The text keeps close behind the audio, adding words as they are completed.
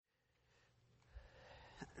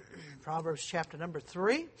Proverbs chapter number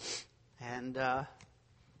 3. And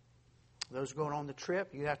those going on the trip,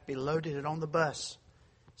 you have to be loaded and on the bus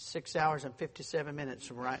 6 hours and 57 minutes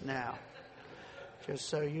from right now. Just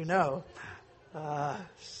so you know.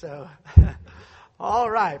 All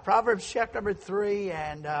right, Proverbs chapter number 3,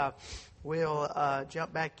 and we'll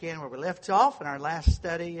jump back in where we left off in our last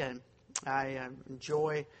study. And I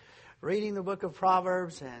enjoy reading the book of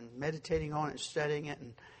Proverbs and meditating on it, studying it,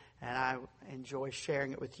 and I enjoy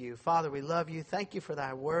sharing it with you. Father, we love you. Thank you for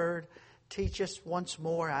thy word. Teach us once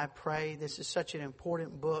more, I pray. This is such an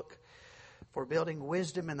important book for building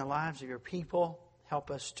wisdom in the lives of your people.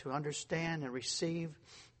 Help us to understand and receive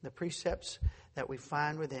the precepts that we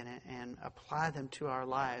find within it and apply them to our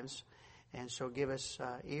lives. And so give us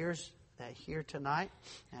ears that hear tonight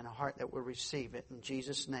and a heart that will receive it. In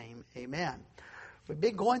Jesus' name, amen. We've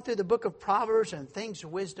been going through the book of Proverbs and things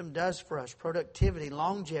wisdom does for us. Productivity,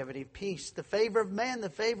 longevity, peace, the favor of man, the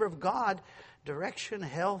favor of God, direction,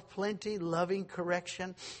 health, plenty, loving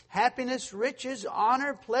correction, happiness, riches,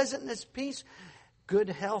 honor, pleasantness, peace, good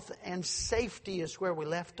health, and safety is where we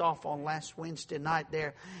left off on last Wednesday night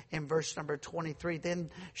there in verse number 23.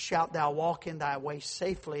 Then shalt thou walk in thy way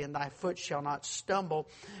safely, and thy foot shall not stumble.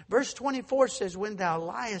 Verse 24 says, when thou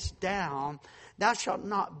liest down, thou shalt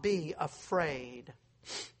not be afraid.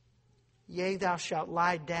 Yea, thou shalt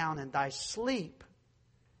lie down, and thy sleep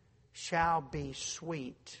shall be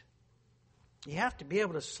sweet. You have to be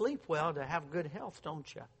able to sleep well to have good health,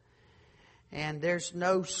 don't you? And there's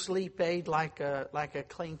no sleep aid like a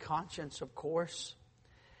clean conscience, of course.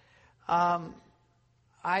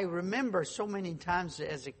 I remember so many times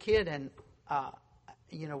as a kid, and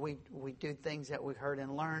we do things that we heard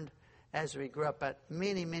and learned as we grew up. But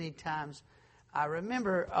many times, I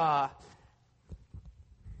remember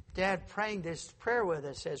Dad praying this prayer with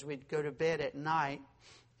us as we'd go to bed at night.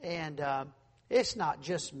 And it's not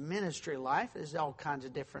just ministry life. There's all kinds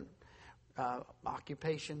of different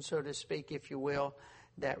occupations, so to speak, if you will,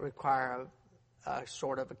 that require a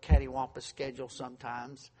sort of a cattywampus schedule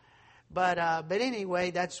sometimes. But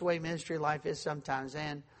anyway, that's the way ministry life is sometimes.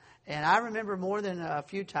 And I remember more than a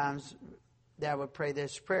few times Dad would pray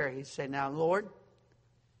this prayer. He'd say, now, Lord,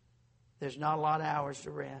 there's not a lot of hours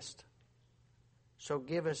to rest. So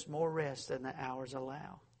give us more rest than the hours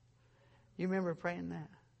allow. You remember praying that?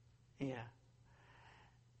 Yeah.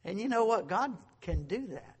 And you know what? God can do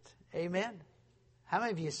that. Amen. How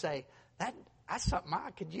many of you say, that's something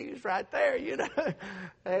I could use right there, you know?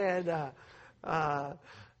 And how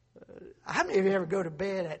many of you ever go to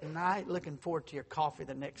bed at night looking forward to your coffee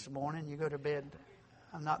the next morning? You go to bed.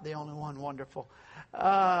 I'm not the only one. Wonderful.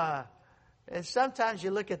 And sometimes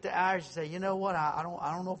you look at the hours and say, you know what? I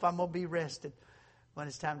don't know if I'm going to be rested when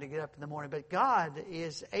it's time to get up in the morning. But God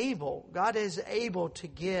is able. God is able to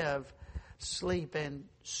give sleep and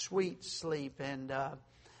sweet sleep. And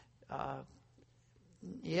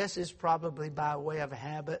yes, it's probably by way of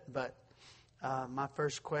habit. But my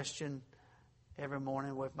first question every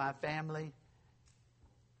morning with my family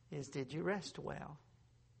is, did you rest well?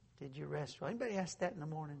 Did you rest well? Anybody ask that in the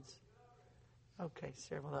mornings? Okay,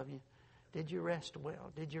 several of you. Did you rest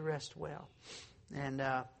well? Did you rest well? And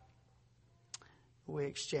we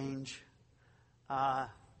exchange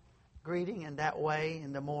greeting in that way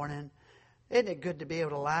in the morning. Isn't it good to be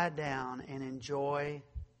able to lie down and enjoy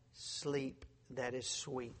sleep that is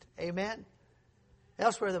sweet? Amen?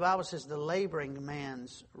 Elsewhere the Bible says the laboring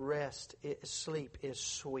man's sleep is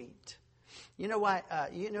sweet. You know why?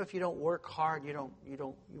 If you don't work hard, you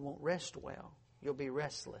won't rest well. You'll be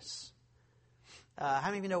restless. How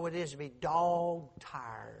many of you know what it is to be dog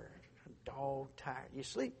tired? Dog tired. You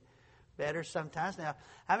sleep better sometimes. Now,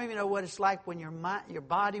 how many of you know what it's like when your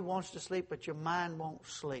body wants to sleep, but your mind won't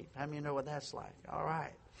sleep? How many of you know what that's like? All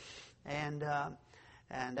right. And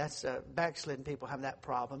that's backslidden people have that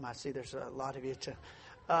problem. I see there's a lot of you too.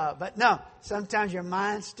 But no, sometimes your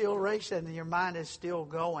mind's still racing and your mind is still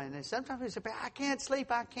going. And sometimes we say, I can't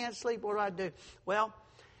sleep. What do I do? Well,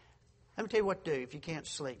 let me tell you what to do if you can't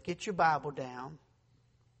sleep. Get your Bible down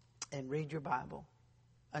and read your Bible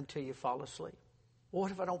until you fall asleep. Well,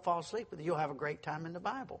 what if I don't fall asleep with you? You'll have a great time in the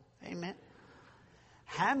Bible. Amen.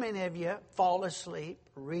 How many of you fall asleep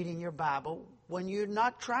reading your Bible when you're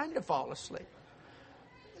not trying to fall asleep?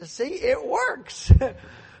 See, it works.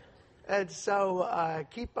 And so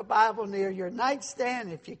keep a Bible near your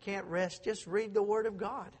nightstand. If you can't rest, just read the Word of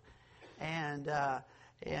God. And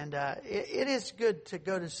it is good to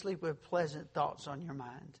go to sleep with pleasant thoughts on your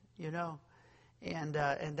mind, you know. And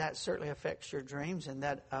that certainly affects your dreams, and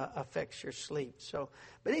that affects your sleep. So,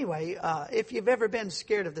 but anyway, if you've ever been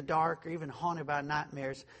scared of the dark or even haunted by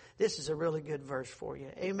nightmares, this is a really good verse for you.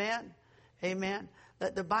 Amen? Amen.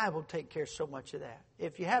 Let the Bible take care of so much of that.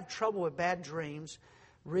 If you have trouble with bad dreams,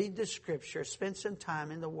 read the Scripture. Spend some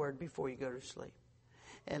time in the Word before you go to sleep.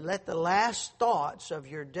 And let the last thoughts of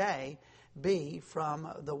your day be from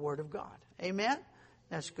the Word of God. Amen?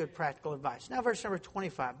 That's good practical advice. Now verse number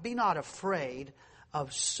 25. Be not afraid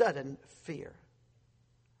of sudden fear,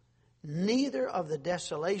 neither of the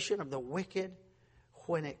desolation of the wicked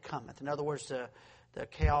when it cometh. In other words, the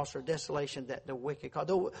chaos or desolation that the wicked cause.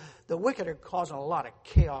 The wicked are causing a lot of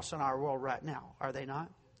chaos in our world right now, are they not?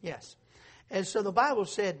 Yes. And so the Bible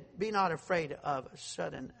said, be not afraid of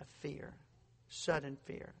sudden fear. Sudden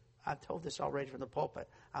fear. I've told this already from the pulpit.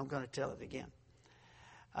 I'm going to tell it again.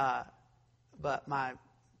 But my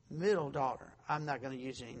middle daughter, I'm not going to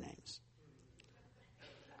use any names.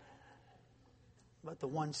 But the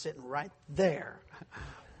one sitting right there.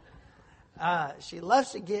 She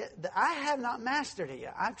loves to I have not mastered it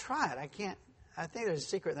yet. I've tried. I can't. I think there's a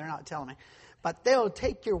secret they're not telling me. But they'll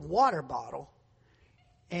take your water bottle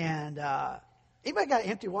and anybody got an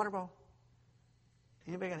empty water bottle?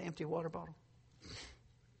 Anybody got an empty water bottle?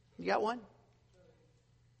 You got one?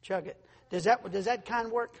 Chug it. Does that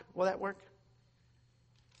kind work? Will that work?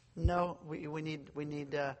 No, we need.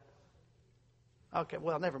 Okay,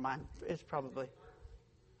 well, never mind. It's probably,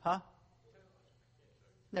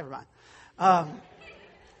 Never mind.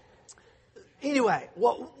 Anyway,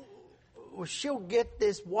 she'll get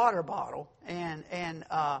this water bottle and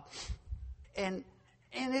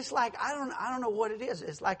it's like I don't know what it is.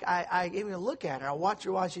 It's like I even look at her. I watch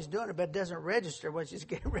her while she's doing it, but it doesn't register what she's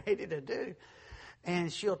getting ready to do.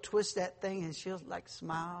 And she'll twist that thing and she'll like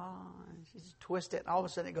smile and she'll twist it and all of a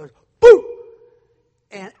sudden it goes boom,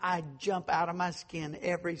 and I jump out of my skin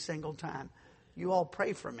every single time. You all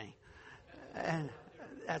pray for me, and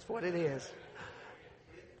that's what it is.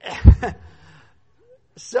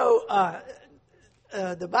 So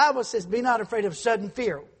the Bible says, "Be not afraid of sudden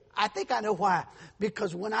fear." I think I know why.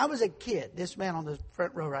 Because when I was a kid, this man on the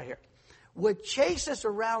front row right here would chase us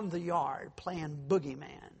around the yard playing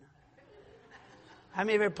boogeyman. How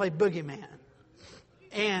many of you ever played boogeyman?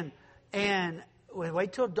 And we'd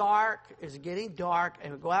wait till dark. It's getting dark,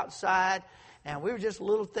 and we'd go outside, and we were just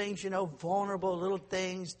little things, vulnerable little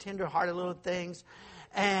things, tender-hearted little things.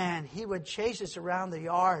 And he would chase us around the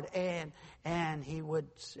yard, and he would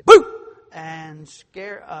say, boo! And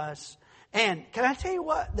scare us. And can I tell you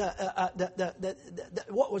what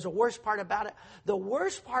what was the worst part about it? The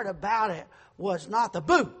worst part about it was not the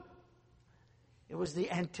boo. It was the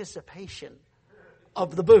anticipation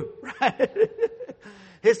of the boo, right?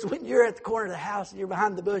 It's when you're at the corner of the house and you're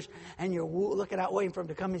behind the bush and you're looking out waiting for him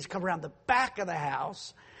to come. He's come around the back of the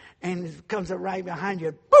house and he comes up right behind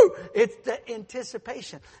you. Boo! It's the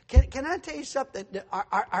anticipation. Can I tell you something?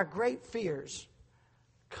 Our great fears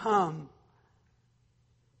come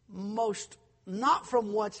most not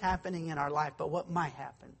from what's happening in our life, but what might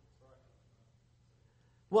happen.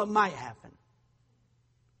 What might happen.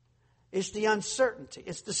 It's the uncertainty.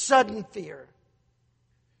 It's the sudden fear.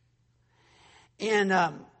 And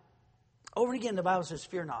over again, the Bible says,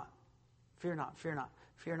 fear not. Fear not, fear not,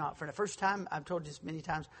 fear not. For the first time, I've told you this many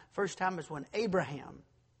times, first time is when Abraham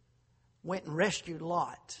went and rescued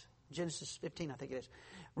Lot. Genesis 15, I think it is.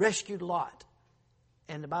 Rescued Lot.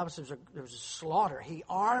 And the Bible says there was a slaughter. He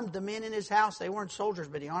armed the men in his house. They weren't soldiers,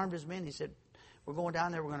 but he armed his men. He said, we're going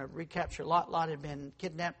down there. We're going to recapture Lot. Lot had been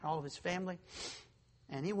kidnapped and all of his family.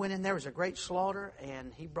 And he went in there. It was a great slaughter.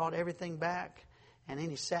 And he brought everything back. And then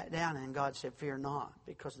he sat down and God said, fear not.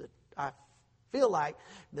 Because I feel like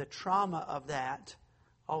the trauma of that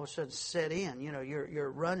all of a sudden set in.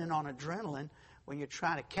 You're running on adrenaline when you're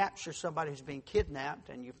trying to capture somebody who's been kidnapped.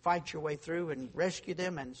 And you fight your way through and rescue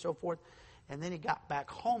them and so forth. And then he got back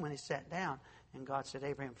home and he sat down. And God said,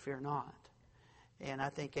 Abraham, fear not. And I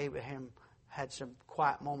think Abraham had some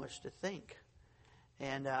quiet moments to think.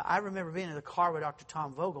 And I remember being in the car with Dr.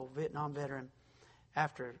 Tom Vogel, Vietnam veteran,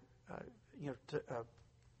 after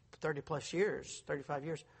 30 plus years, 35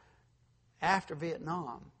 years after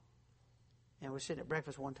Vietnam. And we were sitting at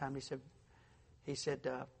breakfast one time. He said,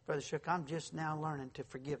 Brother Shook, I'm just now learning to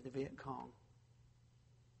forgive the Viet Cong.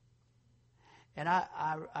 And I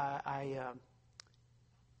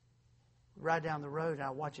ride down the road and I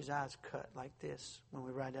watch his eyes cut like this when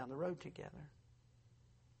we ride down the road together.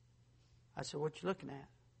 I said, what you looking at?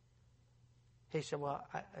 He said, well,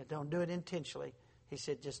 I don't do it intentionally. He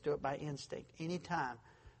said, just do it by instinct. Anytime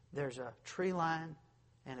there's a tree line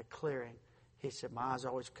and a clearing, he said, my eyes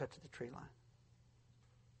always cut to the tree line.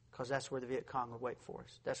 Because that's where the Viet Cong would wait for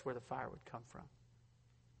us. That's where the fire would come from.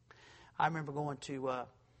 I remember going to,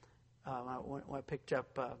 when I picked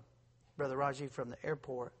up Brother Raji from the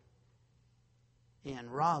airport in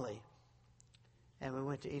Raleigh, And we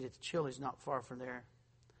went to eat at the Chili's not far from there.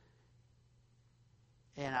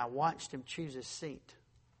 And I watched him choose his seat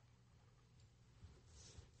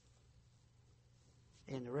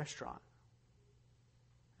in the restaurant.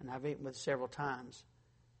 And I've eaten with several times.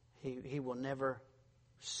 He will never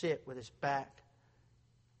sit with his back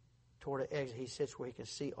toward an exit. He sits where he can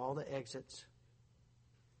see all the exits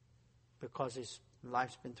because his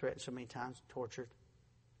life's been threatened so many times, tortured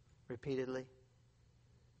repeatedly.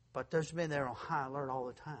 But those men there are on high alert all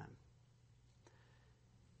the time.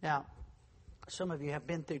 Now, some of you have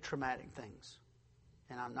been through traumatic things,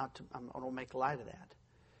 and I don't make light of that.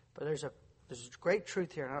 But there's a great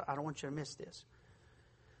truth here, and I don't want you to miss this.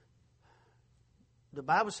 The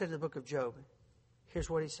Bible said in the book of Job, here's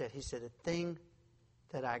what he said. He said, "The thing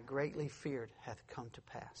that I greatly feared hath come to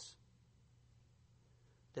pass."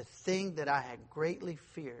 The thing that I had greatly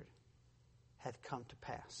feared hath come to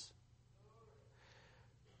pass.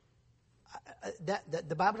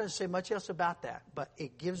 The Bible doesn't say much else about that, but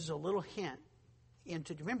it gives us a little hint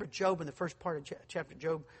into. Remember Job in the first part of chapter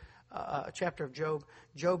of Job.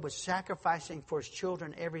 Job was sacrificing for his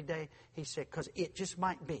children every day. He said, because it just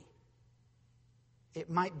might be. It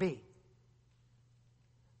might be.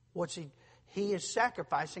 He is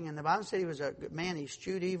sacrificing, and the Bible said he was a good man. He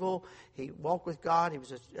eschewed evil. He walked with God. He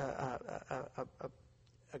was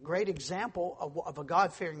a great example of a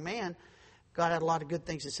God-fearing man. God had a lot of good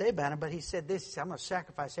things to say about him, but he said this, he said, I'm going to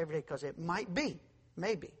sacrifice every day because it might be,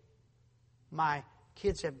 maybe, my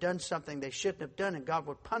kids have done something they shouldn't have done and God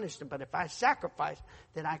would punish them. But if I sacrifice,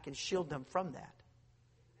 then I can shield them from that.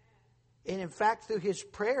 And in fact, through his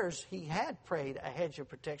prayers, he had prayed a hedge of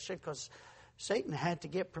protection because Satan had to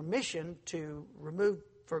get permission to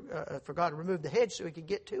for God to remove the hedge so he could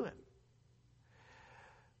get to him.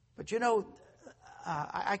 But you know,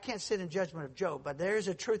 I can't sit in judgment of Job, but there is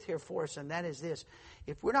a truth here for us, and that is this.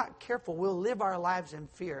 If we're not careful, we'll live our lives in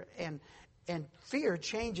fear. And fear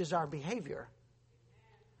changes our behavior.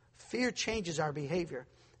 Fear changes our behavior.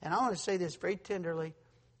 And I want to say this very tenderly,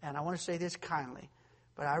 and I want to say this kindly,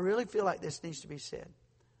 but I really feel like this needs to be said.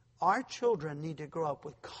 Our children need to grow up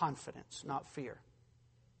with confidence, not fear.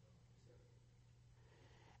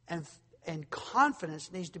 And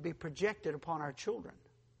confidence needs to be projected upon our children.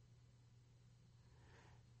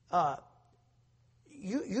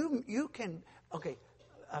 You can, okay,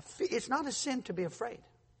 it's not a sin to be afraid.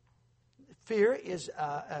 Fear is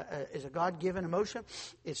a God-given emotion.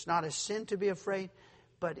 It's not a sin to be afraid,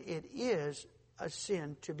 but it is a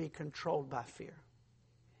sin to be controlled by fear.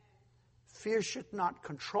 Fear should not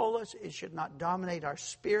control us. It should not dominate our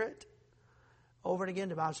spirit. Over and again,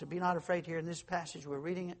 the Bible said, be not afraid. Here in this passage, we're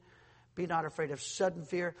reading it. Be not afraid of sudden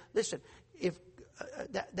fear. Listen, if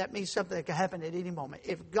that means something that can happen at any moment.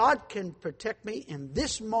 If God can protect me in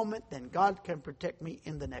this moment, then God can protect me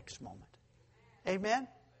in the next moment. Amen?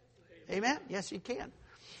 Amen? Yes, He can.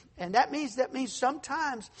 And that means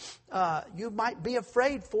sometimes you might be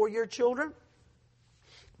afraid for your children.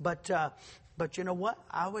 But you know what?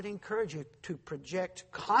 I would encourage you to project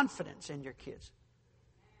confidence in your kids.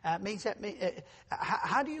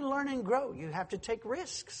 How do you learn and grow? You have to take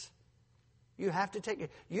risks. You have to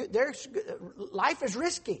take life is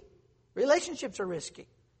risky. Relationships are risky.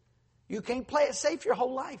 You can't play it safe your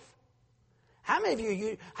whole life. How many of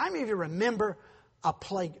you remember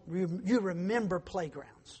you remember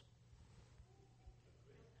playgrounds?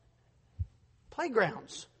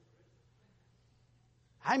 Playgrounds.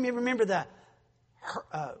 How many of you remember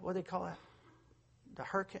what do they call that? The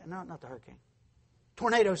hurricane? No, not the hurricane.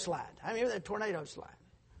 Tornado slide. How many remember that tornado slide?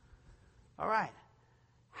 All right.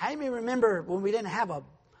 How many remember when we didn't have a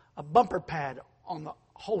bumper pad on the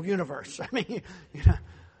whole universe? I mean,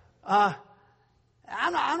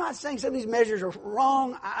 I'm not saying some of these measures are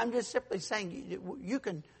wrong. I'm just simply saying you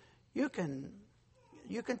can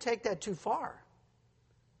take that too far.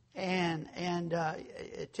 And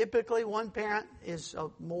typically one parent is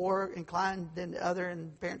more inclined than the other,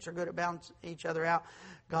 and parents are good at balancing each other out.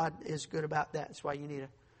 God is good about that. That's why you need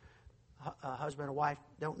a husband and wife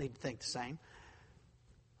don't need to think the same.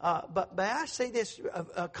 But I say this,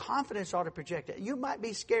 confidence ought to project it. You might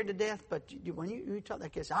be scared to death, but when you tell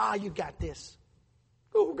that kid, you got this.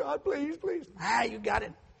 Oh, God, please, please. You got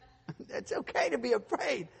it. It's okay to be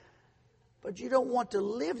afraid. But you don't want to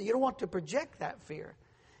live, you don't want to project that fear.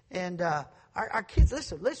 And our kids,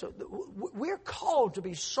 listen, we're called to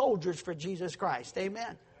be soldiers for Jesus Christ.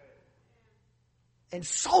 Amen. And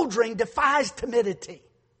soldiering defies timidity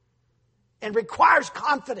and requires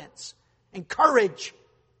confidence and courage.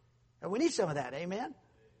 And we need some of that. Amen.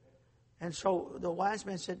 And so the wise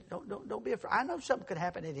man said, don't be afraid. I know something could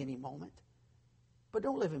happen at any moment, but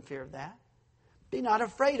don't live in fear of that. Be not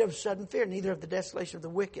afraid of sudden fear, neither of the desolation of the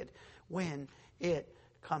wicked when it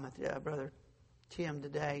cometh. Brother Tim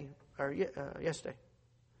today, or yesterday.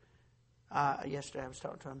 Yesterday I was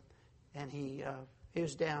talking to him, and he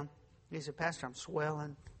was down. He said, Pastor, I'm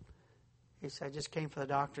swelling. He said, I just came for the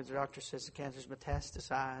doctor. The doctor says the cancer's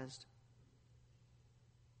metastasized.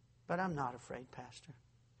 But I'm not afraid, Pastor.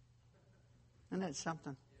 Isn't that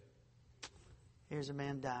something? Here's a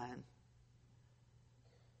man dying.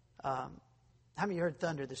 How many of you heard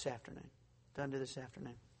thunder this afternoon? Thunder this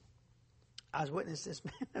afternoon. I was witnessing this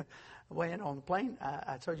man weighing on the plane.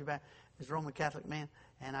 I told you about this Roman Catholic man,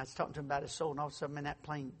 and I was talking to him about his soul, and all of a sudden in that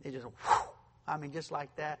plane, it just, whoosh, I mean, just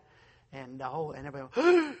like that, and everybody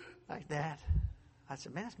went, like that. I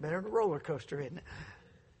said, man, that's better than a roller coaster, isn't it?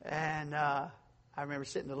 And I remember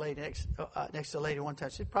sitting the lady next to the lady one time.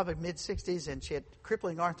 She's probably mid-60s, and she had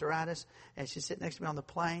crippling arthritis, and she's sitting next to me on the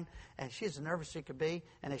plane, and she's as nervous as she could be,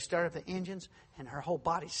 and they started up the engines, and her whole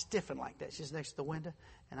body stiffened like that. She's next to the window,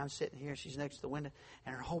 and I'm sitting here, and she's next to the window,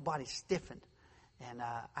 and her whole body stiffened. And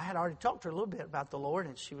I had already talked to her a little bit about the Lord,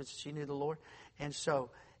 and she knew the Lord. And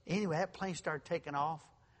so, anyway, that plane started taking off,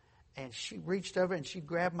 and she reached over and she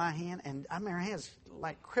grabbed my hand, and I mean, her hands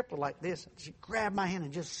like crippled like this. She grabbed my hand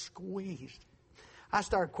and just squeezed. I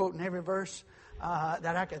started quoting every verse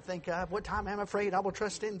that I could think of. What time am I afraid? I will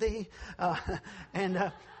trust in thee.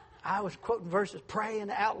 And I was quoting verses, praying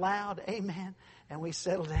out loud, amen. And we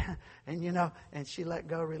settled down, and and she let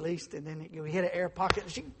go, released, and then we hit an air pocket,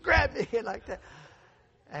 and she grabbed me like that.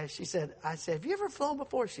 And she said, I said, have you ever flown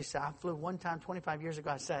before? She said, I flew one time 25 years ago.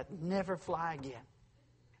 I said, never fly again.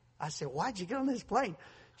 I said, why'd you get on this plane?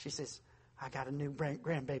 She says, I got a new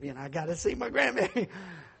grandbaby, and I got to see my grandbaby.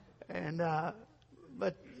 And,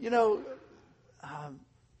 but,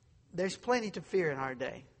 there's plenty to fear in our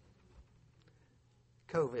day.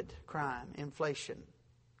 COVID, crime, inflation,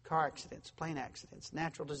 car accidents, plane accidents,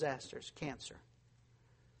 natural disasters, cancer.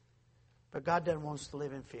 But God doesn't want us to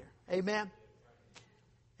live in fear. Amen?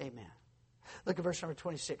 Amen. Look at verse number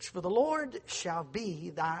 26. For the Lord shall be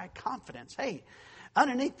thy confidence. Hey,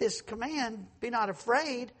 underneath this command, be not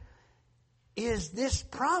afraid, is this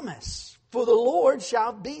promise. For the Lord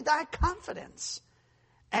shall be thy confidence,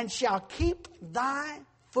 and shall keep thy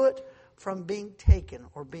foot from being taken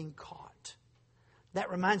or being caught. That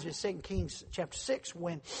reminds me of 2 Kings chapter 6,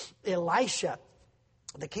 when Elisha,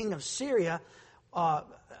 the king of Syria,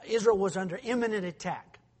 Israel was under imminent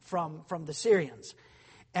attack from the Syrians.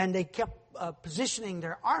 And they kept positioning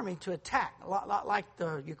their army to attack, a lot like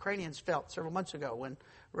the Ukrainians felt several months ago when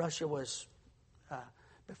Russia was,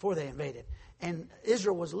 before they invaded. And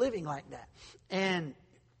Israel was living like that. And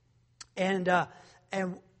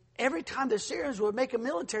every time the Syrians would make a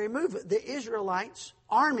military move, the Israelites'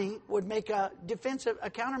 army would make a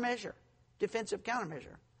countermeasure.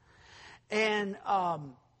 And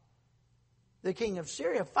the king of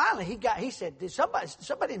Syria, finally, he said,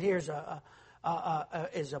 somebody in here is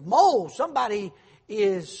a mole. Somebody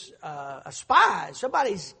is a spy.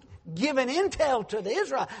 Somebody's giving intel to the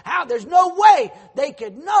Israel. How there's no way they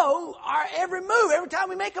could know our every move. Every time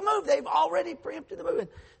we make a move, they've already preempted the move. And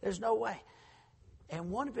there's no way.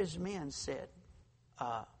 And one of his men said,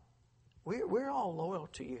 we're all loyal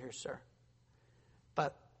to you here, sir.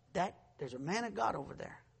 But there's a man of God over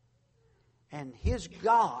there. And his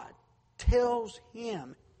God tells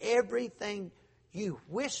him everything you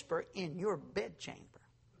whisper in your bedchamber.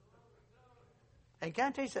 And can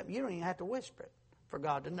I tell you something? You don't even have to whisper it for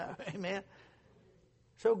God to know. Amen.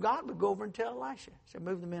 So God would go over and tell Elisha. He said,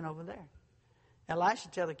 move the men over there. Elisha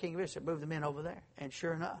tell the king of Israel, move the men over there. And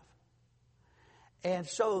sure enough. And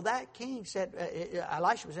so that king said,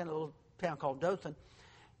 Elisha was in a little town called Dothan.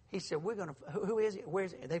 He said, who is he? Where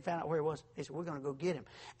is he? They found out where he was. He said, we're going to go get him.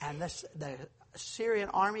 And the Syrian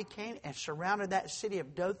army came and surrounded that city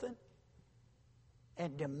of Dothan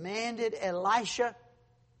and demanded Elisha.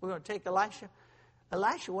 We're going to take Elisha.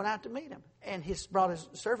 Elisha went out to meet him, and he brought his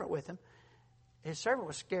servant with him. His servant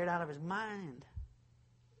was scared out of his mind.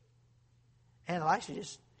 And Elisha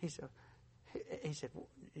he said,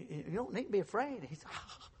 you don't need to be afraid. He said,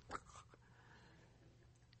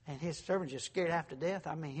 and his servant just scared half to death.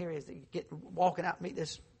 I mean, here he is walking out and meet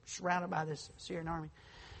this, surrounded by this Syrian army.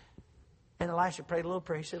 And Elisha prayed a little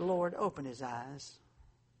prayer. He said, Lord, open his eyes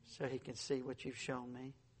so he can see what you've shown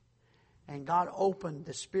me. And God opened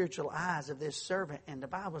the spiritual eyes of this servant. And the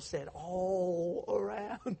Bible said all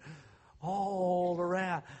around,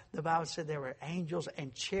 the Bible said there were angels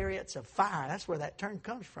and chariots of fire. That's where that term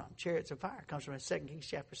comes from. Chariots of fire. It comes from 2 Kings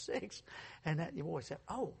chapter 6. And that your boy said,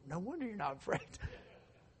 oh, no wonder you're not afraid.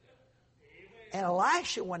 And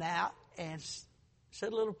Elisha went out and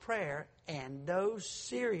said a little prayer. And those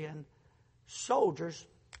Syrian soldiers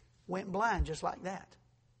went blind just like that.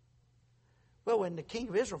 Well, when the king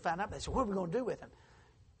of Israel found out, they said, what are we going to do with him?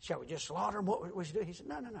 Shall we just slaughter him? What we should do? He said,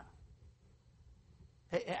 no.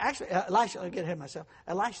 Actually, Elisha, I'll get ahead of myself.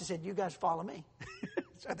 Elisha said, you guys follow me.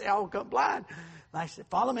 So they all come blind. Elisha said,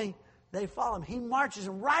 follow me. They follow him. He marches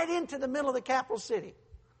them right into the middle of the capital city.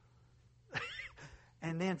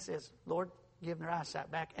 And then says, Lord, give them their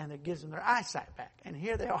eyesight back. And it gives them their eyesight back. And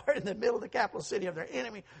here they are in the middle of the capital city of their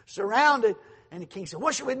enemy, surrounded. And the king said,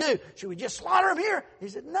 what should we do? Should we just slaughter them here? He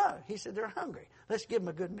said, no. He said, they're hungry. Let's give them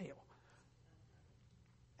a good meal.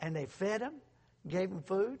 And they fed them, gave them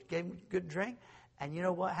food, gave them good drink. And you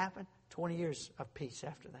know what happened? 20 years of peace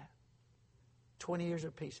after that. 20 years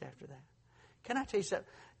of peace after that. Can I tell you something?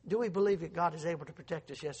 Do we believe that God is able to protect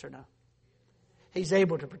us, yes or no? He's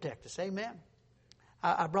able to protect us. Amen.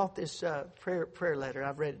 I brought this prayer letter.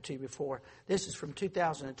 I've read it to you before. This is from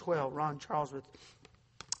 2012. Ron Charles with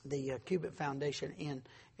the Cubit Foundation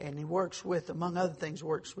and he works with, among other things,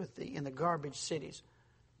 in the garbage cities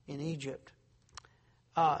in Egypt.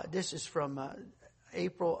 This is from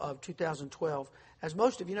April of 2012. As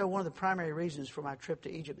most of you know, one of the primary reasons for my trip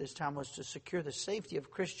to Egypt this time was to secure the safety of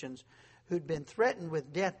Christians who'd been threatened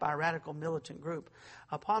with death by a radical militant group.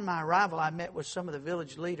 Upon my arrival, I met with some of the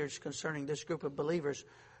village leaders concerning this group of believers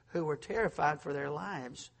who were terrified for their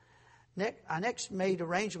lives. I next made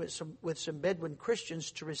arrangements with some Bedouin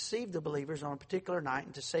Christians to receive the believers on a particular night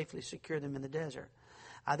and to safely secure them in the desert.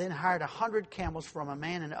 I then hired 100 camels from a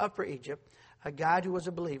man in Upper Egypt, a guide who was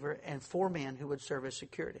a believer, and 4 men who would serve as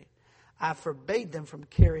security. I forbade them from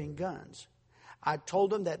carrying guns. I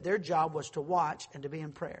told them that their job was to watch and to be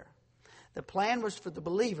in prayer. The plan was for the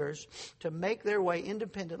believers to make their way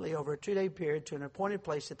independently over a 2-day period to an appointed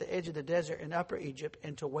place at the edge of the desert in Upper Egypt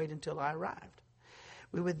and to wait until I arrived.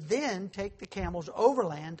 We would then take the camels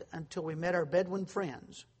overland until we met our Bedouin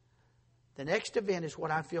friends. The next event is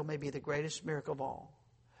what I feel may be the greatest miracle of all.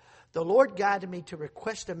 The Lord guided me to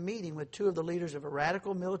request a meeting with 2 of the leaders of a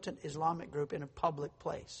radical militant Islamic group in a public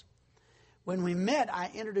place. When we met, I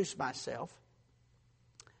introduced myself.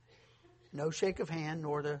 No shake of hand,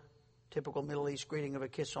 nor the typical Middle East greeting of a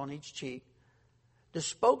kiss on each cheek. The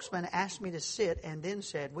spokesman asked me to sit and then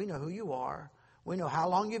said, we know who you are. We know how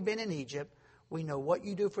long you've been in Egypt. We know what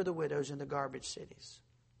you do for the widows in the garbage cities.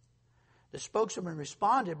 The spokesman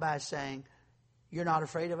responded by saying, you're not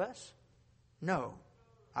afraid of us? No,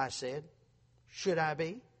 I said. Should I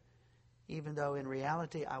be? Even though in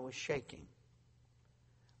reality I was shaking.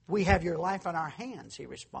 We have your life in our hands, he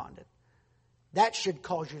responded. That should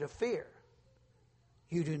cause you to fear.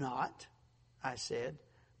 You do not, I said.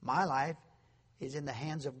 My life is in the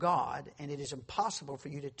hands of God, and it is impossible for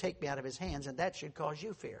you to take me out of his hands, and that should cause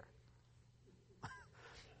you fear.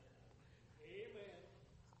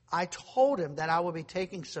 I told him that I will be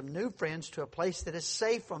taking some new friends to a place that is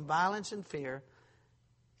safe from violence and fear,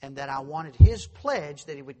 and that I wanted his pledge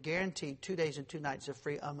that he would guarantee 2 days and 2 nights of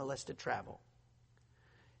free, unmolested travel.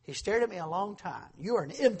 He stared at me a long time. You are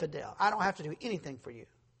an infidel. I don't have to do anything for you.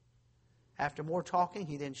 After more talking,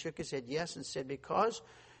 he then shook his head yes and said, because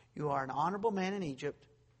you are an honorable man in Egypt,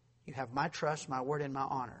 you have my trust, my word, and my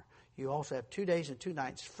honor. You also have 2 days and 2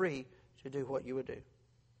 nights free to do what you would do.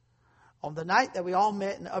 On the night that we all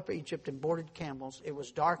met in Upper Egypt and boarded camels, it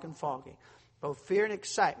was dark and foggy. Both fear and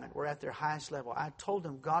excitement were at their highest level. I told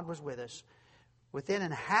them God was with us. Within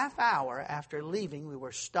a half hour after leaving, we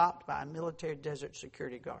were stopped by a military desert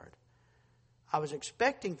security guard. I was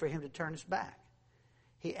expecting for him to turn us back.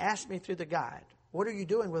 He asked me through the guide, what are you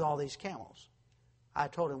doing with all these camels? I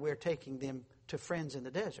told him we're taking them to friends in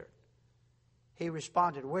the desert. He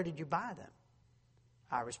responded, where did you buy them?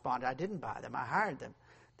 I responded, I didn't buy them. I hired them.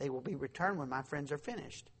 They will be returned when my friends are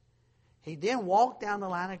finished. He then walked down the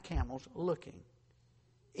line of camels looking.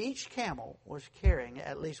 Each camel was carrying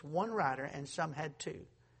at least 1 rider, and some had 2.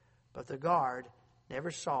 But the guard never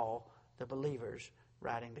saw the believers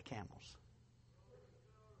riding the camels.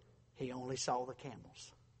 He only saw the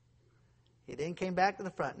camels. He then came back to the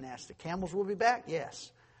front and asked, the camels will be back?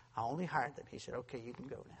 Yes. I only hired them. He said, okay, you can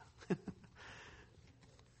go now.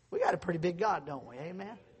 We got a pretty big God, don't we?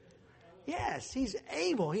 Amen? Yes, he's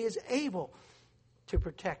able. He is able to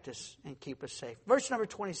protect us and keep us safe. Verse number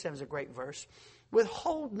 27 is a great verse.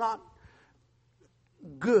 Withhold not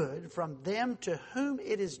good from them to whom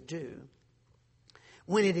it is due,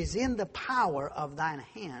 when it is in the power of thine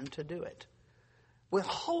hand to do it.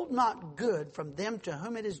 Withhold not good from them to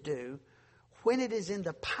whom it is due, when it is in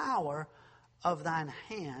the power of thine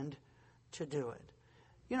hand to do it.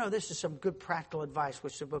 You know, this is some good practical advice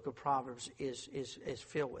which the book of Proverbs is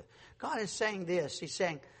filled with. God is saying this. He's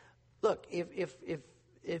saying, look,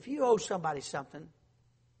 if you owe somebody something,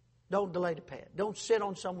 Don't delay to pay it. Don't sit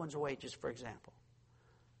on someone's wages, for example.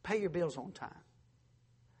 Pay your bills on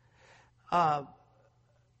time.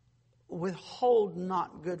 Withhold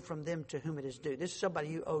not good from them to whom it is due. This is somebody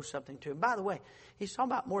you owe something to. And by the way, he's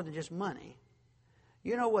talking about more than just money.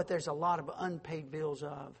 You know what there's a lot of unpaid bills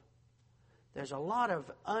of? There's a lot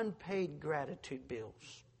of unpaid gratitude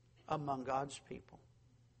bills among God's people.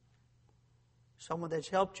 Someone that's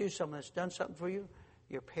helped you, someone that's done something for you,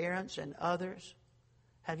 your parents and others.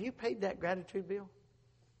 Have you paid that gratitude bill?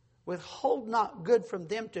 Withhold not good from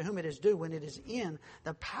them to whom it is due when it is in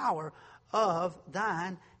the power of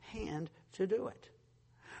thine hand to do it.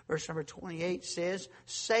 Verse number 28 says,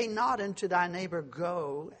 say not unto thy neighbor,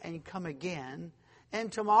 go and come again,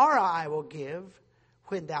 and tomorrow I will give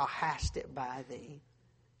when thou hast it by thee.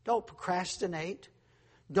 Don't procrastinate.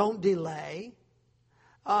 Don't delay.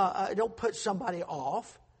 Don't put somebody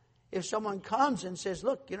off. If someone comes and says,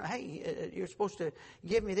 look, hey, you're supposed to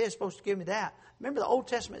give me this, supposed to give me that. Remember the Old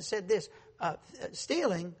Testament said this,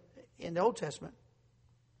 stealing in the Old Testament,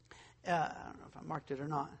 I don't know if I marked it or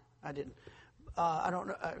not. I didn't. I don't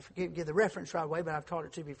know, give the reference right away, but I've taught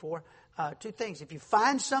it to you before. Two things. If you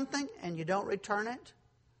find something and you don't return it,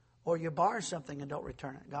 or you borrow something and don't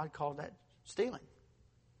return it, God called that stealing.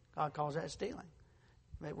 God calls that stealing.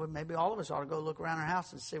 Maybe all of us ought to go look around our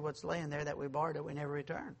house and see what's laying there that we borrowed that we never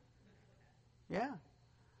returned. Yeah.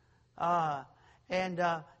 And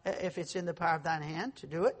if it's in the power of thine hand to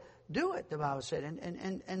do it, the Bible said.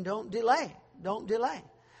 And don't delay. Don't delay.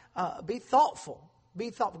 Be thoughtful.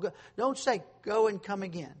 Be thoughtful. Don't say, go and come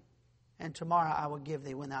again, and tomorrow I will give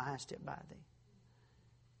thee when thou hast it by thee.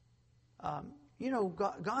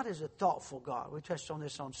 God is a thoughtful God. We touched on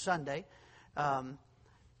this on Sunday.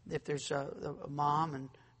 If there's a mom, and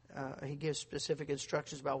he gives specific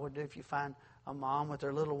instructions about what to do if you find a mom with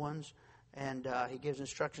their little ones, and he gives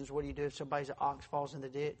instructions, what do you do if somebody's ox falls in the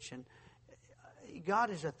ditch? And God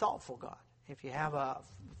is a thoughtful God. If you have a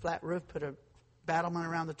flat roof, put a battlement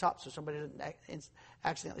around the top so somebody doesn't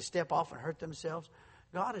accidentally step off and hurt themselves.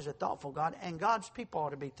 God is a thoughtful God, and God's people ought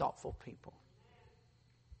to be thoughtful people.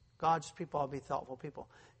 God's people ought to be thoughtful people.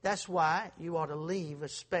 That's why you ought to leave a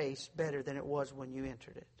space better than it was when you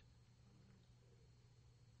entered it.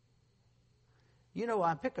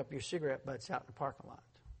 I pick up your cigarette butts out in the parking lot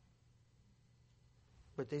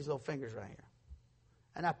with these little fingers right here.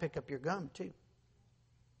 And I pick up your gum too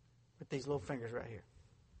with these little fingers right here.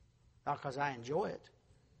 Not because I enjoy it,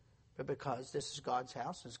 but because this is God's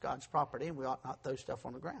house, it's God's property, and we ought not throw stuff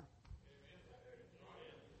on the ground.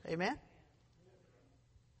 Amen?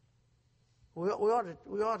 We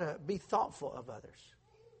ought to be thoughtful of others.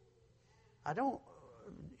 I don't...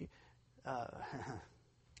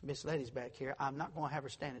 Miss Lady's back here. I'm not going to have her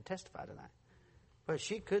stand and testify tonight. But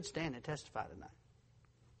she could stand and testify tonight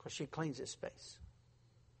because she cleans this space.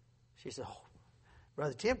 She said, oh,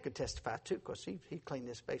 Brother Tim could testify too because he cleaned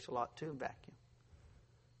this space a lot too and vacuum.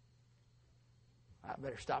 I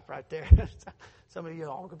better stop right there. Some of you are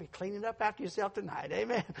all going to be cleaning up after yourself tonight.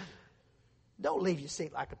 Amen. Don't leave your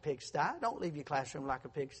seat like a pigsty. Don't leave your classroom like a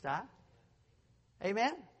pigsty.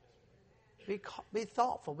 Amen. Be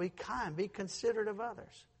thoughtful. Be kind. Be considerate of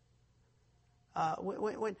others.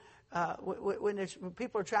 When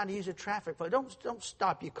people are trying to use a traffic flow, don't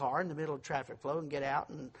stop your car in the middle of traffic flow and get out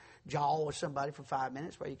and jaw with somebody for 5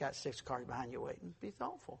 minutes while you got 6 cars behind you waiting. Be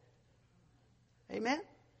thoughtful. Amen.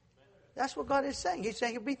 That's what God is saying. He's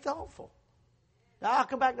saying, be thoughtful. Now, I'll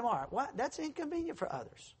come back tomorrow. What? That's inconvenient for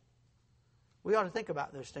others. We ought to think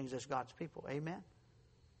about those things as God's people. Amen.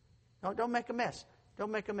 Don't make a mess.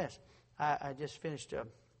 Don't make a mess. I just finished.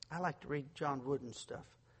 I like to read John Wooden's stuff.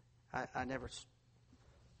 I never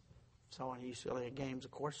saw any UCLA games,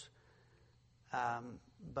 of course.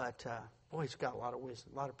 But boy, he's got a lot of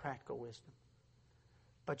wisdom, a lot of practical wisdom.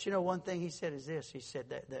 But one thing he said is this. He said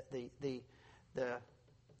that the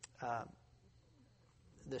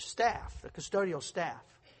staff, the custodial staff,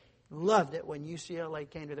 loved it when UCLA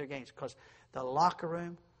came to their games because the locker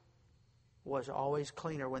room was always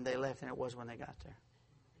cleaner when they left than it was when they got there.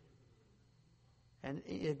 And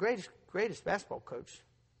the greatest basketball coach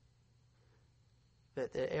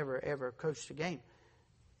that ever coached a game,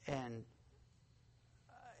 and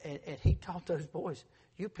he taught those boys,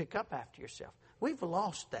 you pick up after yourself. We've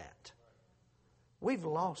lost that. We've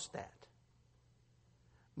lost that.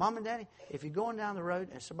 Mom and Daddy, if you're going down the road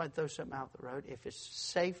and somebody throws something out the road, if it's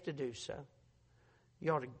safe to do so,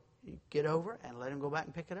 you ought to get over and let them go back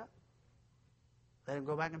and pick it up. Let them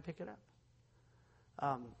go back and pick it up.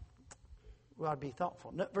 We ought to be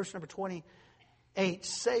thoughtful. Verse number 28,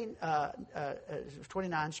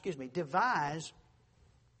 29,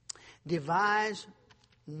 devise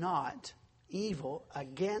not evil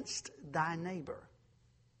against thy neighbor,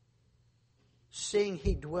 seeing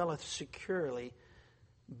he dwelleth securely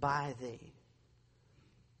by thee.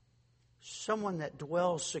 Someone that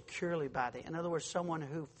dwells securely by thee. In other words, someone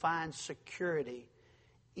who finds security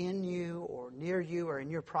in you or near you or in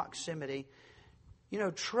your proximity. You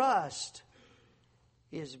know, trust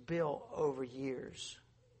is built over years,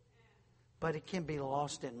 but it can be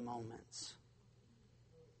lost in moments.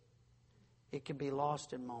 It can be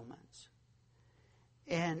lost in moments.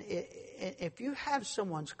 And if you have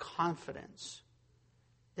someone's confidence,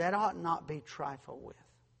 that ought not be trifled with.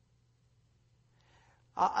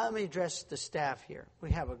 Let me address the staff here.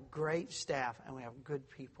 We have a great staff and we have good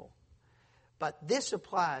people. But this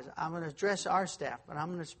applies. I'm going to address our staff, but I'm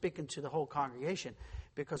going to speak into the whole congregation,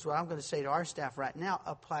 because what I'm going to say to our staff right now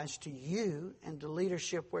applies to you and to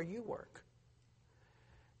leadership where you work.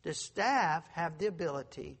 The staff have the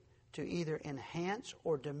ability to either enhance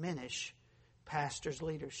or diminish pastor's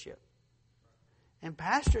leadership. And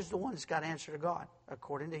pastor's the one that's got to answer to God.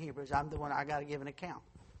 According to Hebrews, I'm the one I got to give an account.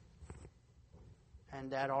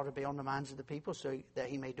 And that ought to be on the minds of the people, so that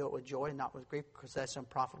he may do it with joy and not with grief, because that's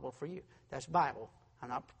unprofitable for you. That's Bible. I'm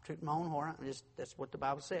not tooting my own horn. That's what the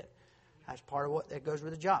Bible said. That's part of what that goes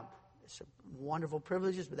with the job. It's wonderful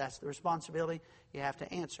privileges, but that's the responsibility you have to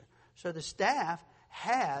answer. So the staff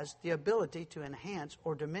has the ability to enhance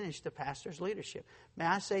or diminish the pastor's leadership. May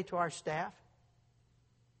I say to our staff,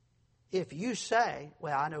 if you say,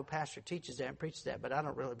 well, I know pastor teaches that and preaches that, but I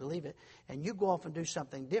don't really believe it, and you go off and do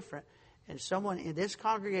something different, and someone in this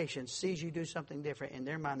congregation sees you do something different, in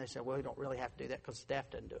their mind they say, well, we don't really have to do that because the staff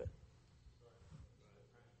doesn't do it.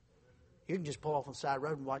 You can just pull off on the side of the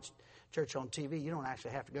road and watch church on TV. You don't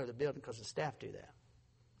actually have to go to the building because the staff do that.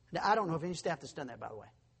 Now, I don't know of any staff that's done that, by the way,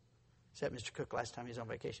 except Mr. Cook last time he was on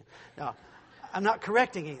vacation. No, I'm not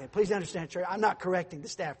correcting anything. Please understand, church. I'm not correcting the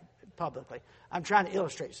staff publicly. I'm trying to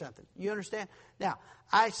illustrate something. You understand? Now,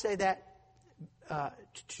 I say that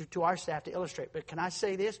to our staff to illustrate. But can I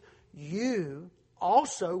say this? You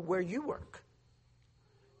also, where you work.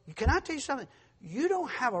 Can I tell you something? You don't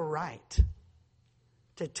have a right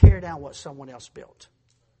to tear down what someone else built.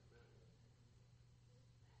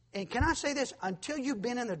 And can I say this? Until you've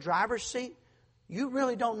been in the driver's seat, you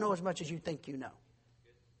really don't know as much as you think you know.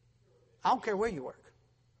 I don't care where you work.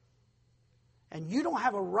 And you don't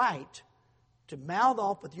have a right to mouth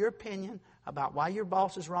off with your opinion about why your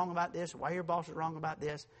boss is wrong about this, why your boss is wrong about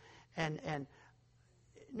this. And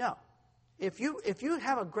no. If you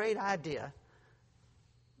have a great idea,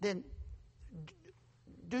 then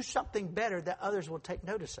do something better that others will take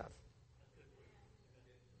notice of.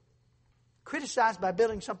 Criticize by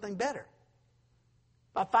building something better,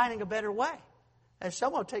 by finding a better way. And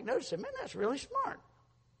someone will take notice of, man, that's really smart.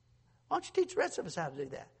 Why don't you teach the rest of us how to do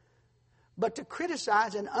that? But to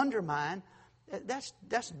criticize and undermine,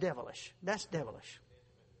 that's devilish. That's devilish.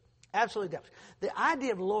 Absolutely devilish. The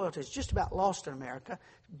idea of loyalty is just about lost in America.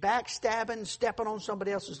 Backstabbing, stepping on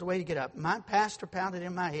somebody else is the way to get up. My pastor pounded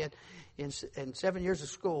in my head in 7 years of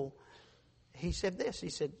school. He said this. He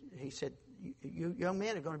said, you young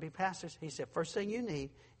men are going to be pastors. He said, first thing you need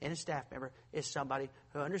in a staff member is somebody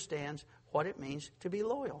who understands what it means to be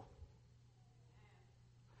loyal.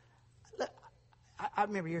 I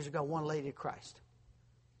remember years ago, one lady of Christ.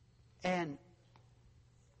 And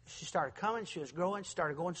she started coming. She was growing. She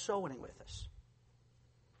started going soul winning with us.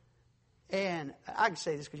 And I can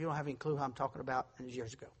say this because you don't have any clue how I'm talking about. And it was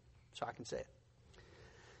years ago. So I can say it.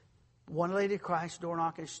 One lady of Christ, door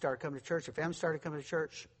knocking. She started coming to church. Her family started coming to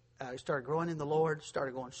church. Started growing in the Lord.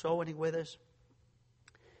 Started going soul winning with us.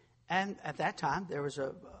 And at that time, there was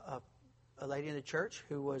a lady in the church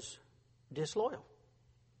who was disloyal.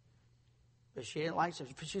 But she didn't like it.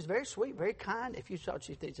 She was very sweet, very kind. If you saw,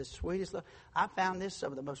 she's the sweetest. I found this,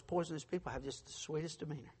 some of the most poisonous people have just the sweetest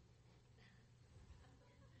demeanor.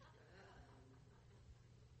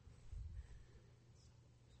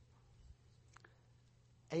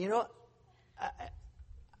 And you know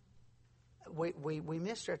what? We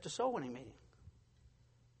missed her at the soul winning meeting.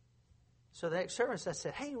 So the next service, I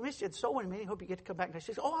said, hey, we missed you at the soul winning meeting. Hope you get to come back. And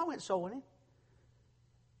she said, oh, I went soul winning.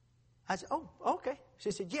 I said, oh, okay.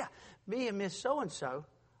 She said, yeah, me and Miss So-and-so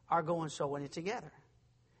are going soul winning together.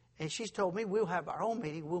 And she's told me we'll have our own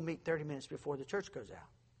meeting. We'll meet 30 minutes before the church goes out.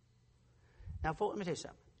 Now, folks, let me tell you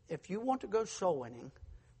something. If you want to go soul winning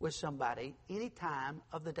with somebody any time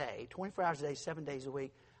of the day, 24 hours a day, 7 days a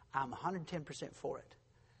week, I'm 110% for it.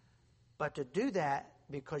 But to do that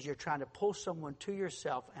because you're trying to pull someone to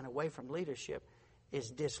yourself and away from leadership is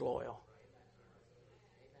disloyal.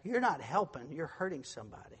 You're not helping. You're hurting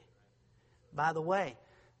somebody. By the way,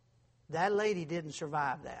 that lady didn't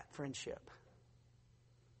survive that friendship.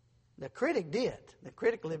 The critic did. The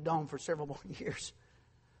critic lived on for several more years.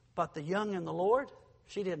 But the young in the Lord,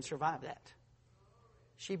 she didn't survive that.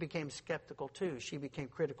 She became skeptical too. She became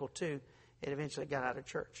critical too. It eventually got out of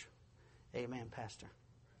church. Amen, Pastor.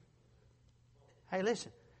 Hey,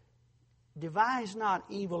 listen. Devise not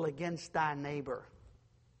evil against thy neighbor,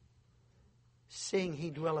 seeing he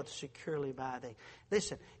dwelleth securely by thee.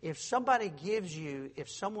 Listen, if someone gives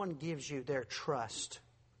you their trust,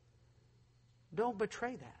 don't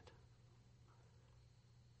betray that.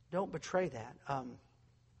 Don't betray that.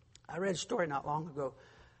 I read a story not long ago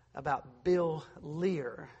about Bill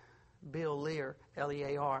Lear. Bill Lear,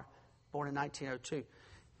 L-E-A-R, born in 1902.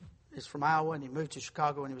 He's from Iowa, and he moved to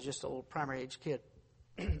Chicago when he was just a little primary age kid.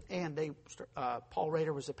 And Paul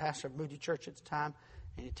Rader was the pastor of Moody Church at the time,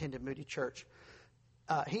 and he attended Moody Church.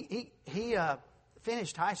 He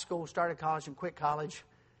finished high school, started college, and quit college,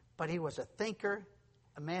 but he was a thinker,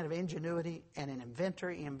 a man of ingenuity, and an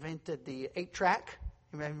inventor. He invented the 8-track.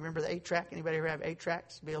 You remember the 8-track? Anybody ever have 8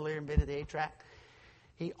 tracks? Bill Lear invented the 8-track.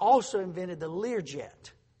 He also invented the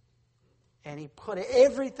Learjet, and he put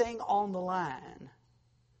everything on the line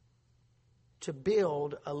to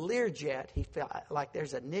build a Learjet. He felt like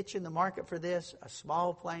there's a niche in the market for this, a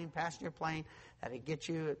small plane, passenger plane, that would get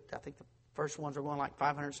you, I think the first ones are going like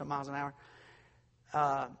 500 some miles an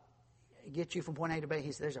hour, get you from point A to B.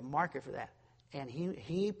 He said there's a market for that. And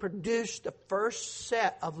he produced the first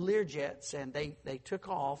set of Learjets, and they took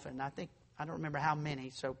off, and I don't remember how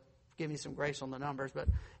many, so give me some grace on the numbers, but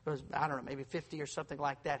it was, I don't know, maybe 50 or something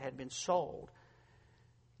like that had been sold.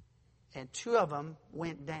 And 2 of them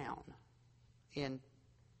went down in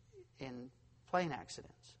plane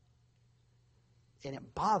accidents. And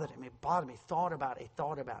it bothered him. He thought about it.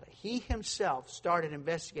 He himself started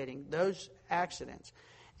investigating those accidents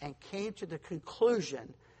and came to the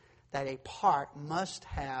conclusion that a part must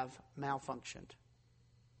have malfunctioned.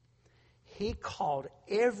 He called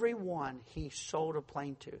everyone he sold a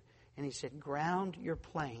plane to, and he said, ground your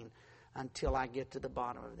plane until I get to the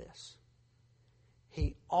bottom of this.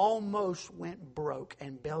 He almost went broke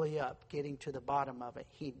and belly up getting to the bottom of it.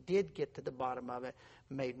 He did get to the bottom of it,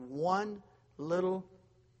 made one little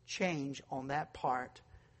change on that part,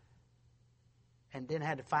 and then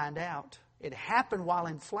had to find out. It happened while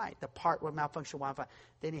in flight. The part would malfunction while in flight.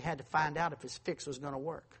 Then he had to find out if his fix was going to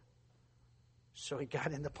work. So he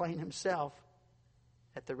got in the plane himself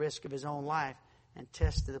at the risk of his own life and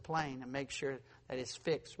tested the plane and make sure that his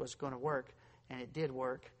fix was going to work. And it did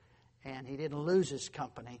work. And he didn't lose his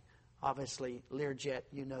company. Obviously, Learjet,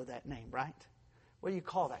 you know that name, right? What do you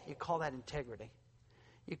call that? You call that integrity.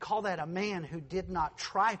 You call that a man who did not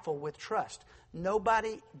trifle with trust.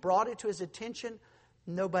 Nobody brought it to his attention.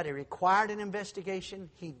 Nobody required an investigation.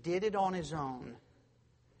 He did it on his own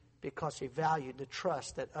because he valued the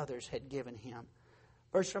trust that others had given him.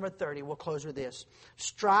 Verse number 30, we'll close with this.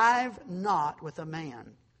 Strive not with a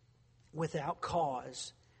man without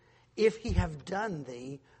cause, if he have done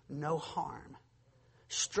thee no harm.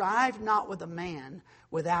 Strive not with a man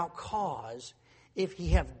without cause, if he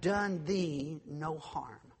have done thee no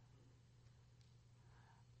harm.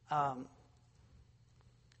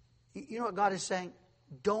 You know what God is saying?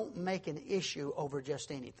 Don't make an issue over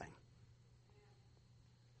just anything.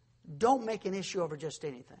 Don't make an issue over just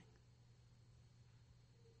anything.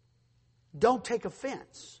 Don't take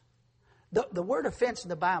offense. The word offense in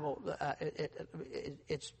the Bible,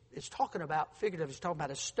 it's talking about, figurative, it's talking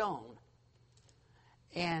about a stone.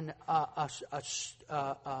 And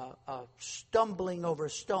stumbling over a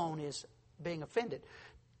stone is being offended.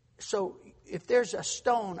 So if there's a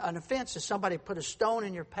stone, an offense is somebody put a stone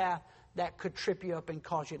in your path that could trip you up and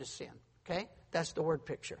cause you to sin. Okay? That's the word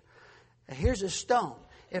picture. Now, here's a stone.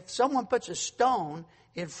 If someone puts a stone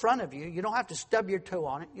in front of you, you don't have to stub your toe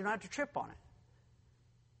on it. You don't have to trip on it.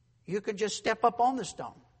 You can just step up on the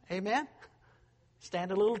stone. Amen?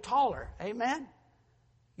 Stand a little taller. Amen?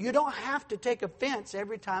 You don't have to take offense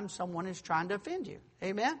every time someone is trying to offend you.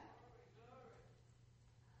 Amen?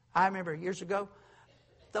 I remember years ago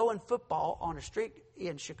throwing football on a street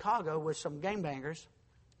in Chicago with some gangbangers,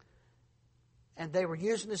 and they were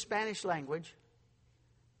using the Spanish language,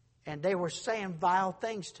 and they were saying vile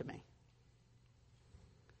things to me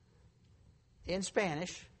in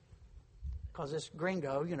Spanish, because this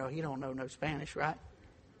gringo, you know, he don't know no Spanish, right?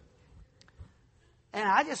 And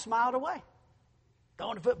I just smiled away,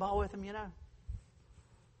 throwing the football with them, you know.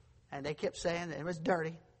 And they kept saying that it was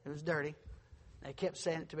dirty. It was dirty. They kept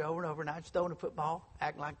saying it to me over and over, and I just throwing the football,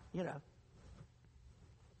 acting like, you know,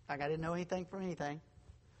 like I didn't know anything from anything.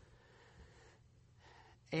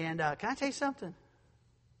 And can I tell you something?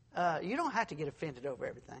 You don't have to get offended over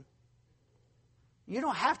everything. You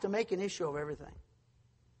don't have to make an issue over everything.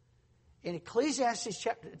 In Ecclesiastes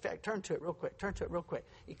chapter, in fact, turn to it real quick.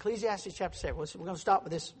 Ecclesiastes chapter 7. We're going to stop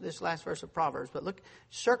with this last verse of Proverbs. But look,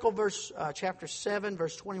 circle chapter 7,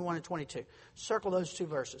 verse 21 and 22. Circle those two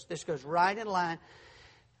verses. This goes right in line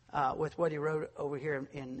with what he wrote over here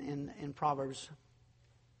in Proverbs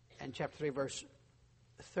and chapter 3, verse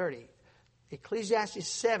 30. Ecclesiastes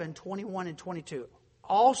 7, 21 and 22.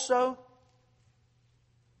 Also,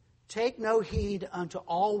 take no heed unto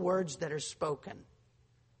all words that are spoken.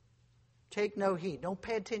 Take no heed. Don't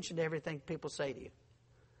pay attention to everything people say to you.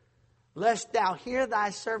 Lest thou hear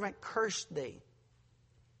thy servant curse thee.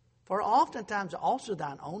 For oftentimes also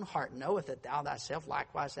thine own heart knoweth that thou thyself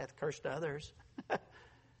likewise hath cursed others.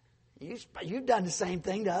 You've done the same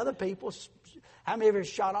thing to other people. How many of you have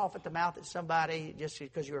shot off at the mouth at somebody just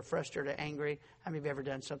because you were frustrated or angry? How many of you have ever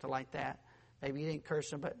done something like that? Maybe you didn't curse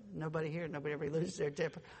them, but nobody ever loses their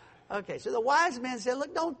temper. Okay, so the wise men said,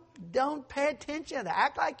 look, don't pay attention.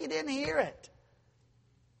 Act like you didn't hear it.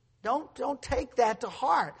 Don't take that to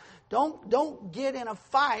heart. Don't get in a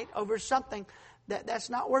fight over something that's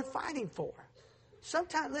not worth fighting for.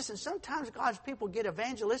 Sometimes God's people get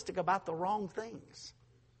evangelistic about the wrong things.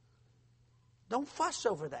 Don't fuss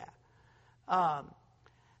over that. I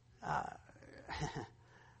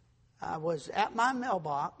was at my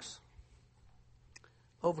mailbox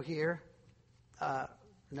over here a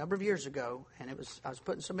number of years ago, and I was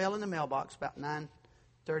putting some mail in the mailbox about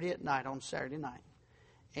 9:30 at night on Saturday night,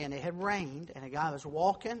 and it had rained, and a guy was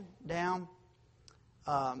walking down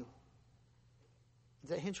is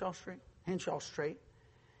that Henshaw Street? Henshaw Street.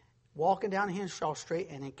 Walking down Henshaw Street,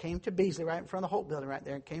 and it came to Beasley, right in front of the Holt Building right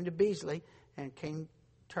there. It came to Beasley, and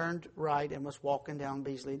turned right and was walking down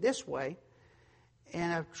Beasley this way.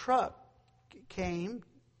 And a truck came,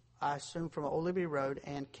 I assume from Old Liberty Road,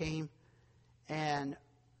 and came and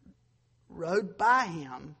rode by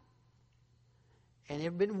him, and it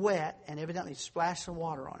had been wet, and evidently splashed some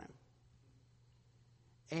water on him.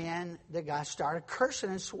 And the guy started cursing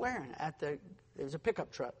and swearing it was a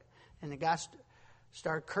pickup truck, and the guy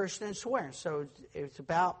started cursing and swearing. So it's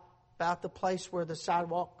about the place where the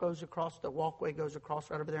sidewalk goes across, the walkway goes across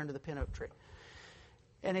right over there into the pin oak tree.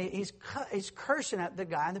 And he's cursing at the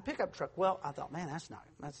guy in the pickup truck. Well, I thought, man, that's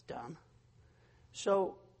dumb.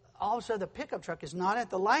 So all of a sudden the pickup truck is not at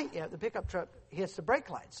the light yet. The pickup truck hits the brake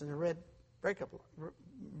lights, and the red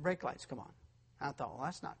brake lights come on. I thought, well,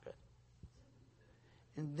 that's not good.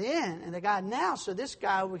 And this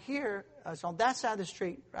guy over here is on that side of the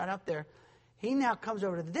street, right up there. He now comes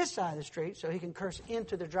over to this side of the street so he can curse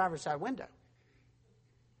into the driver's side window.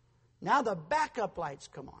 Now the backup lights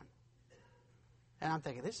come on. And I'm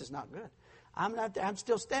thinking, this is not good. I'm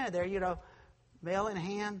still standing there, mail in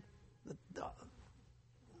hand,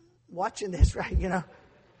 watching this, right,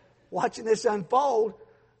 watching this unfold.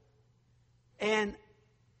 And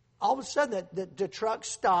all of a sudden the truck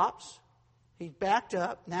stops. He's backed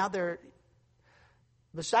up. Now they're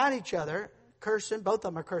beside each other, cursing. Both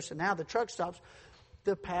of them are cursing. Now the truck stops.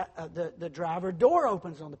 The driver door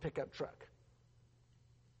opens on the pickup truck.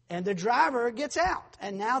 And the driver gets out.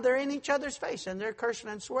 And now they're in each other's face. And they're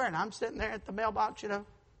cursing and swearing. I'm sitting there at the mailbox,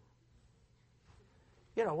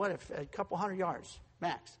 what if a couple 100 yards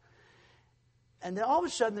max. And then all of a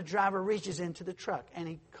sudden the driver reaches into the truck. And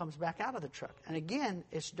he comes back out of the truck. And again,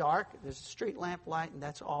 it's dark. There's a street lamp light. And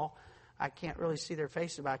that's all. I can't really see their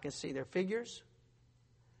faces, but I can see their figures.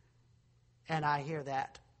 And I hear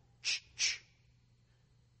that. Shh.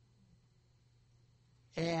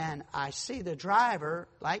 And I see the driver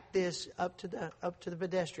like this up to the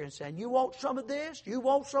pedestrian saying, "You want some of this? You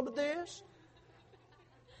want some of this?"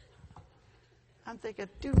 I'm thinking,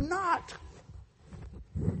 do not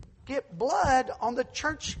get blood on the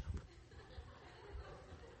church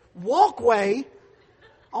walkway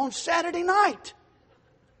on Saturday night.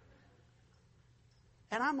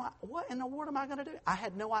 And I'm like, what in the world am I going to do? I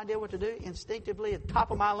had no idea what to do. Instinctively, at the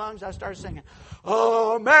top of my lungs, I started singing,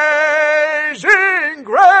 "Amazing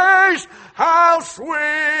Grace, how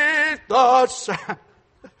sweet the sound."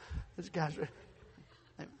 This guy's...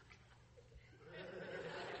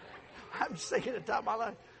 I'm singing at the top of my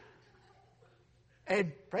lungs.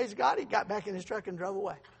 And praise God, he got back in his truck and drove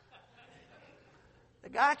away. The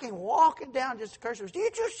guy came walking down just to curse.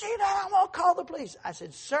 "Did you see that? I'm going to call the police." I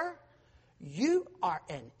said, "Sir, you are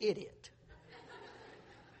an idiot."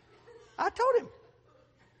 I told him.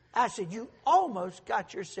 I said, "You almost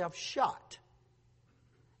got yourself shot.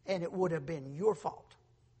 And it would have been your fault."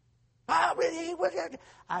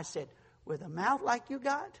 I said, "With a mouth like you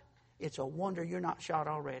got, it's a wonder you're not shot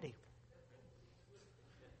already."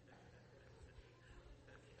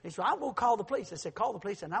 He said, "I'm going to call the police." I said, "Call the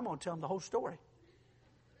police and I'm going to tell them the whole story."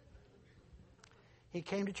 He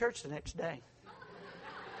came to church the next day.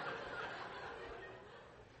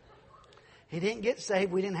 He didn't get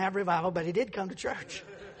saved. We didn't have revival, but he did come to church.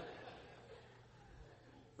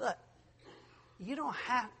 Look, you don't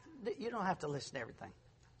have to listen to everything.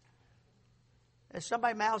 If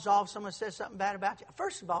somebody mouths off, someone says something bad about you.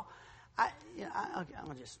 First of all,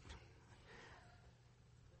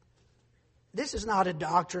 this is not a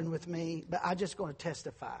doctrine with me, but I'm just going to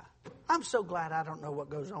testify. I'm so glad I don't know what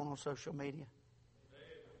goes on social media.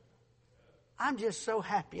 I'm just so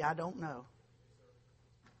happy I don't know.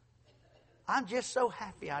 I'm just so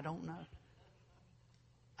happy I don't know.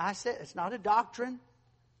 I said it's not a doctrine.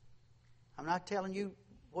 I'm not telling you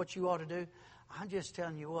what you ought to do. I'm just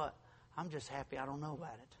telling you what. I'm just happy I don't know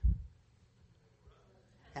about it.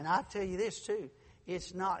 And I'll tell you this too.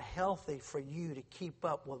 It's not healthy for you to keep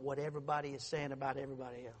up with what everybody is saying about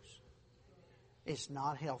everybody else. It's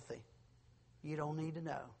not healthy. You don't need to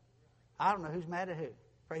know. I don't know who's mad at who.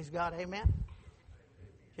 Praise God. Amen.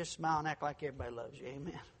 Just smile and act like everybody loves you.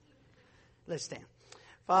 Amen. Let's stand.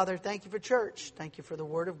 Father, thank you for church. Thank you for the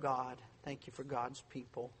Word of God. Thank you for God's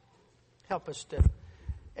people. Help us to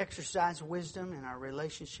exercise wisdom in our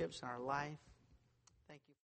relationships, in our life.